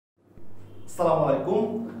আসসালামু আলাইকুম,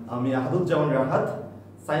 আমি আহাদুজ্জামান রাহাত,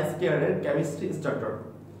 সায়েন্স কেয়ারের কেমিস্ট্রি ইনস্ট্রাক্টর।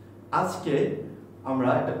 আজকে আমরা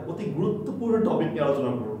একটা অতি গুরুত্বপূর্ণ টপিক নিয়ে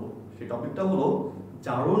আলোচনা করব। সেই টপিকটা হলো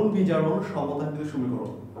জারণ বিজারণ সমতাকৃত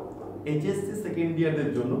সমীকরণ। এইচএসসি সেকেন্ড ইয়ারদের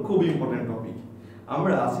জন্য খুব ইম্পর্টেন্ট টপিক।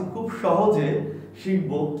 আমরা আজকে খুব সহজে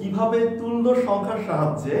শিখব কিভাবে তুল্য সংখ্যার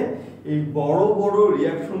সাহায্যে এই বড় বড়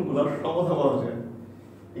রিয়াকশনগুলোর সমাধান করা যায়।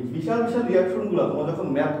 এই বিশাল বিশাল রিয়াকশনগুলো তোমরা যখন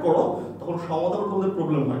ম্যাথ করো তখন সমাধান করতে তোমাদের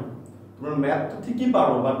প্রবলেম হয়। তোমরা ম্যাথ তো ঠিকই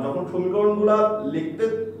পারো, বাট যখন সমীকরণগুলো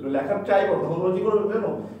লেখার ট্রাই করো তখন তোমরা কি করো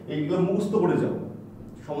জানো, এইগুলো মুখস্থ করে যাও।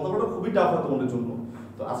 সমাধান করাটা খুবই টাফ হয় তোমাদের জন্য।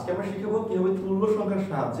 তো আজকে আমরা শিখবো কিভাবে তুল্য সংখ্যার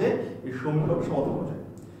সাহায্যে এই সমীকরণ সমাধান করা যায়।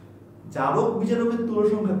 জারক বিজারকের তুল্য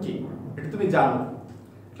সংখ্যা কি এটা তুমি জানো।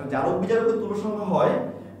 একটা জারক বিজারকের তুল্য সংখ্যা হয়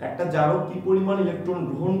একটা জারক কি পরিমাণ ইলেকট্রন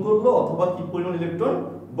গ্রহণ করলো অথবা কি পরিমাণ ইলেকট্রন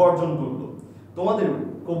বর্জন করলো। তোমাদের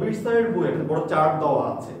কবির স্যারের বই একটা বড় চার্ট দেওয়া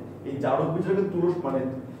আছে, এই জারক বিজারকের তুল্য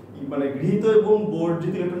মানে গৃহীত এবং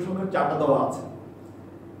বর্জিত ইলেকট্রন সংখ্যার চার্টটা দেওয়া আছে।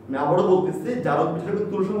 আমি আবারও বলতেছি, জারক বিজারকের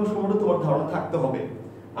তুল্য সংখ্যা সম্বন্ধে তোমার ধারণা থাকতে হবে।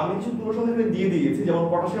 আমি কিছু তুল্য সংখ্যা এখানে দিয়ে দিয়েছি, যেমন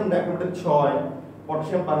পটাশিয়াম ডাইক্রোমেটের 6,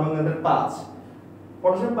 পটাশিয়াম পারম্যাঙ্গানেটের 5।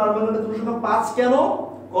 পটাশিয়াম পারম্যাঙ্গানেটের তুল্য সংখ্যা 5 কেন?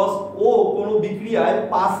 কজ ও কোনো বিক্রিয়ায়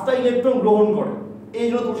 5টা ইলেকট্রন গ্রহণ করে, এই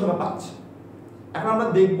জন্য তুল্য সংখ্যা 5। এখন আমরা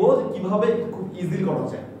দেখবো যে কিভাবে খুব ইজিলি করা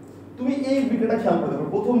যায়। তুমি এই বিক্রিয়াটা খেয়াল করে দেখো।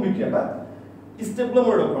 প্রথম বিক্রিয়াটা স্টেপগুলো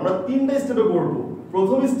মনে রাখো, আমরা 3টা স্টেপে করব।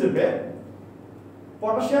 প্রথম স্টেপে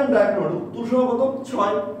পটাশিয়াম ডাইক্রোমেট তুল্য সংখ্যা কত?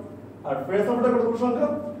 6। আর ফেরাস সালফেটের কত তুল্য সংখ্যা?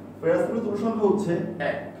 ফেরাস সালফেটের তুল্য সংখ্যা হচ্ছে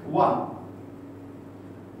 1।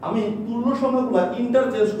 আমি তুল্য সংখ্যাগুলো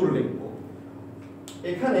ইন্টারচেঞ্জ করে লিখব।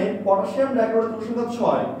 এখানে পটাশিয়াম ডাইক্রোমেটের তুল্য সংখ্যা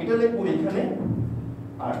 6, এটা লিখব এখানে,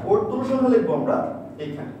 আর ওর তুল্য সংখ্যা লিখব আমরা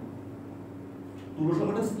এখানে। তুল্য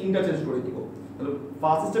সংখ্যাটা ইন্টারচেঞ্জ করে দিব। তাহলে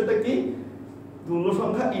ফার্স্ট স্টেপটা কি? তুল্য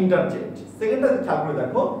সংখ্যা ইন্টারচেঞ্জ। সেকেন্ডটা খেয়াল করে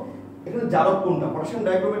দেখো, এখানে জারক কোনটা? পটাশিয়াম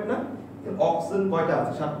ডাইক্রোমেট না? অক্সিজেন কয়টা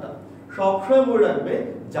আছে? 7টা। সবসময় মনে রাখবে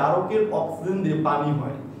জারকের অক্সিজেন দিয়ে পানি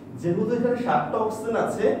হয়। যেহেতু এখানে 7টা অক্সিজেন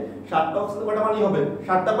আছে, 7টা অক্সিজেন কয়টা পানি হবে?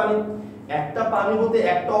 7টা পানি। একটা পানি হতে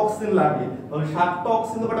একটা অক্সিজেন লাগে, তাহলে 7টা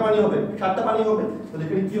অক্সিজেন কয়টা পানি হবে? 7টা পানি হবে। তাহলে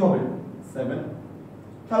এখানে কি হবে? 7।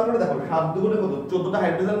 খেয়াল করে দেখো, 7 দুগুণে কত? 14টা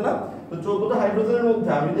হাইড্রোজেন না? তো 14টা হাইড্রোজেনের মধ্যে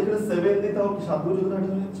আমি যদি এখানে 7 দিই তাহলে 7 দুগুণে 14টা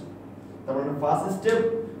হাইড্রোজেন হচ্ছে। তারপরে ফার্স্ট স্টেপ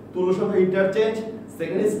তুল্য সংখ্যা ইন্টারচেঞ্জ,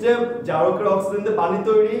 সেকেন্ড স্টেপ জারকের অক্সিজেন দিয়ে পানি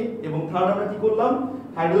তৈরি, এবং থার্ড আমরা কি করলাম?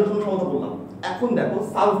 হাইড্রোজেন সংখ্যা সমাধান করলাম। এখন দেখো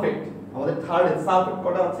সালফেট, আমাদের থার্ডে সালফেট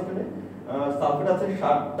কয়টা আছে এখানে? সালফেট আছে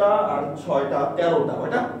 7টা আর 6টা 13টা।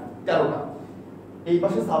 কয়টা? 13টা। এই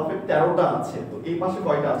পাশে সালফেট 13টা আছে, তো এই পাশে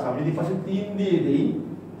কয়টা আছে? আমি যদি পাশে 3 দিয়ে দেই,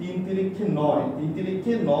 3 তিরিক্ষে 9, 3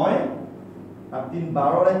 তিরিক্ষে 9 আর 3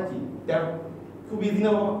 12 আর কি 13। খুব ইজি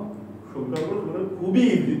না বাবা? সমীকরণগুলো খুবই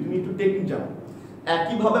ইজি, তুমি একটু টেকনিক জানো।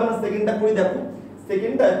 একই ভাবে আমরা সেকেন্ডটা করি। দেখো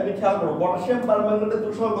সেকেন্ডটা তুমি খেয়াল করো, পটাশিয়াম পারম্যাঙ্গানেটের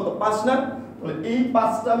তুল্য সংখ্যা কত? 5 না? তাহলে এই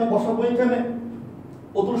 5টা আমি বসাবো এখানে।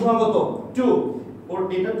 ও তুল্য সংখ্যা কত? 2। ওর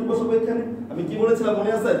এটা 2 বসাবো এখানে। আমি কি বলেছিলাম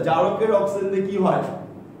মনে আছে? জারকের অক্সিজেন দিয়ে কি হয়?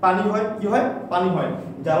 পানি হয়। কি হয়? পানি হয়।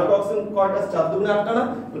 জারকের অক্সিজেন কয়টা? 4 দুগুণে 8টা না?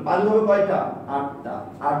 তাহলে পানি হবে কয়টা? 8টা।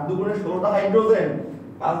 8 দুগুণে 16টা হাইড্রোজেন,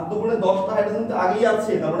 5 দুগুণে 10টা হাইড্রোজেন তো আগেই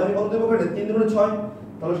আছে। তারপরে আমি কত দেব? 3 দুগুণে 6,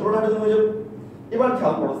 তাহলে 16টা হাইড্রোজেন হয়ে যাবে। এবার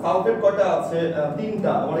খেয়াল করো সালফেট কয়টা আছে?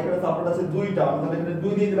 3টা। আমার এখানে সালফেট আছে 2টা, আমি তাহলে এখানে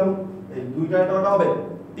 2 দিয়ে দিলাম। এই 2টা কয়টা হবে?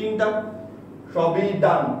 3টা। সবই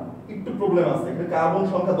ডান। একটু প্রবলেম আছে, এখানে কার্বন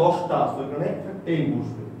সংখ্যা 10টা আছে, এখানে 10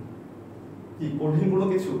 বসবে। কি কঠিন কোনো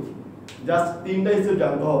কিছু? জাস্ট 3টা স্টেপ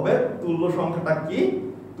জানতে হবে। তুল্য সংখ্যাটা কি?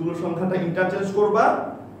 তুল্য সংখ্যাটা ইন্টারচেঞ্জ করবা।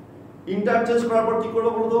 ইন্টারচেঞ্জ করার পর কি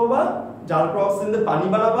করবা বলতে বাবা? জারকের অক্সিজেন দিয়ে পানি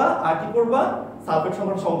বানাবা, আর কি করবা? সালফেট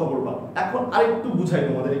সংখ্যাটা সমাধান করবা। এখন আরেকটু বুঝাই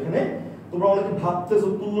তোমাদের এখানে। তোমরা অনেকে ভাবতেছো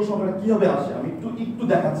তুল্য সংখ্যাটা কিভাবে আসে, আমি একটু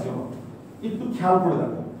দেখাচ্ছি। একটু খেয়াল করে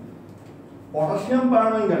দেখো, পটাশিয়াম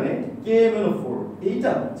পারম্যাঙ্গানেট KMnO4,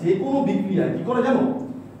 এইটা যে কোনো বিক্রিয়ায় কি করে জানো?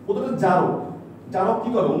 ওটা জারক। জারক কি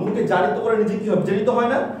করে? অন্যকে জারিত করে নিজে কি হবে? জারিত হয়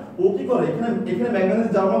না? ও কি করে? এখানে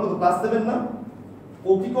ম্যাঙ্গানিজের জারক মান কত? +7 না?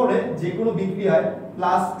 ও কি করে? যে কোনো বিক্রিয়ায়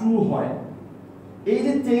 +2 হয়। এই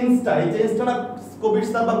যে চেঞ্জটা, এই চেঞ্জটা না কবির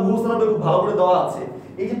স্যার বা গুরু স্যার খুব ভালো করে দেওয়া আছে।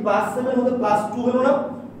 এই যে +7 হতে +2 হলো না,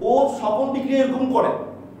 ও সকল বিক্রিয়া এরকম করে।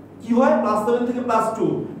 কি হয়? +7 থেকে +2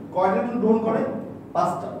 কয়টা ইলেকট্রন গ্রহণ করে?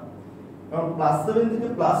 5টা। কারণ +7 থেকে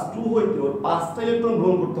 +2 হইতে ওর 5টা ইলেকট্রন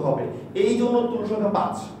গ্রহণ করতে হবে, এই জন্য তুল্য সংখ্যা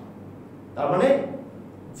 5। তার মানে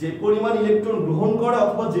যে পরিমাণ ইলেকট্রন গ্রহণ করে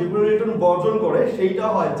অথবা যে পরিমাণ ইলেকট্রন বর্জন করে সেইটা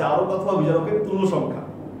হয় জারক অথবা বিজারকের তুল্য সংখ্যা।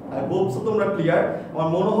 আই হোপ সো তোমরা ক্লিয়ার। আমার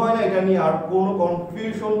মনে হয় না এটা নিয়ে আর কোনো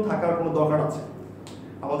কনফিউশন থাকার কোনো দরকার আছে।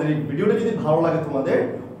 আমাদের এই ভিডিওটা যদি ভালো লাগে তোমাদের,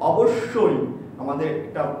 অবশ্যই আমাদের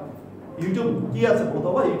একটা ইউটিউব কি আছে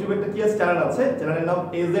অথবা ইউটিউবে একটা কি আছে চ্যানেল আছে, চ্যানেলের নাম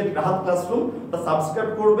এজেড রাহাত ক্লাসরুম, তা সাবস্ক্রাইব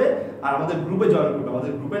করবে আর আমাদের গ্রুপে জয়েন করবে।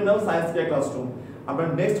 আমাদের গ্রুপের নাম সায়েন্স কেয়ার ক্লাসরুম। আমরা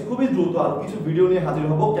নেক্সট খুবই দ্রুত আর কিছু ভিডিও নিয়ে হাজির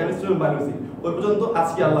হব কেমিস্ট্রি এবং বায়োলজি। ওই পর্যন্ত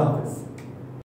আজকে আল্লাহ হাফেজ।